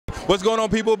What's going on,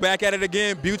 people? Back at it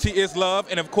again. Beauty is love.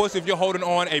 And of course, if you're holding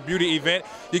on a beauty event,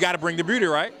 you got to bring the beauty,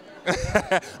 right?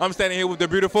 I'm standing here with the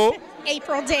beautiful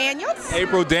April Daniels.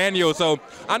 April Daniels. So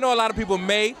I know a lot of people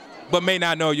may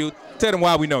not know you. Tell them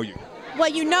why we know you. Well,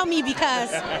 you know me because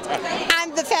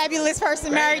I'm the fabulous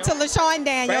person married to Lashawn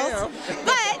Daniels.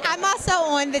 But I'm also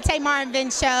on the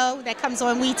Tamar&Vince Show that comes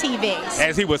on WeTv.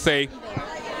 As he would say.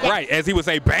 Yes. Right, as he would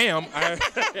say, bam.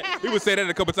 He would say that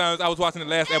a couple times. I was watching the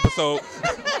last episode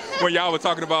when y'all were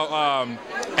talking about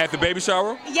at the baby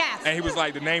shower. Yes. And he was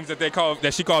like the names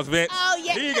that she calls Vince. Oh,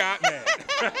 yeah. He got mad.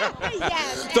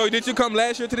 Yes. So did you come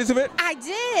last year to this event? I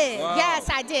did. Wow. Yes,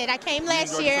 I did. I came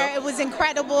last year. Yourself? It was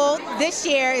incredible. This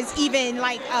year is even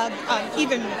like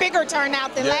even bigger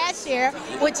turnout than last year,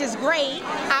 which is great.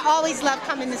 I always love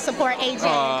coming to support AJ and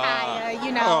Kaya.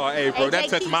 You know. Oh, April, AJ that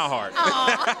touched my heart.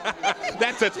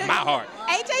 That touched my heart.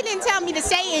 AJ didn't tell me to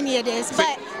say any of this,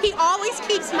 but he always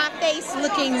keeps my face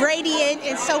looking radiant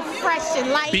and so fresh and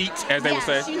light. Beat, as they would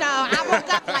say. You know, I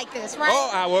woke up like this, right?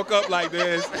 Oh, I woke up like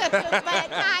this.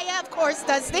 But Kaya, of course,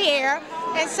 does the hair.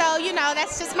 And so, you know,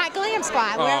 that's just my glam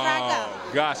squad wherever I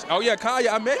go. Gosh. Oh, yeah,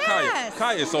 Kaya. I met Yes. Kaya.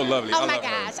 Kaya is so lovely. Oh, my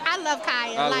gosh. I love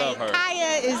Kaya. I love her.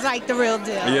 Kaya is like the real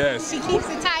deal. Yes. She keeps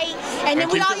it tight. And then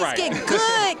we always get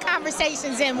good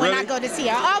conversations in when I go to see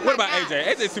her. Oh, my What about gosh.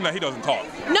 AJ? AJ seems like he doesn't talk.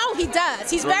 No, he does.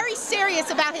 He's very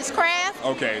serious about his craft.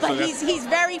 Okay. But So he's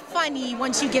very funny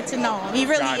once you get to know him. He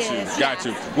really is. Got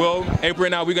you. Well, April,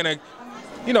 now we're going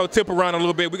to, tip around a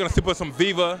little bit. We're going to sip up some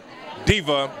Viva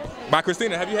Diva by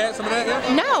Christina. Have you had some of that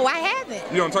yet? No, I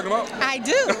haven't. You know what I'm talking about? I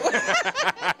do.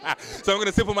 So I'm going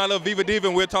to sip on my little Viva Diva,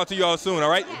 and we'll talk to you all soon, all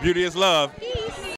right? Beauty is love.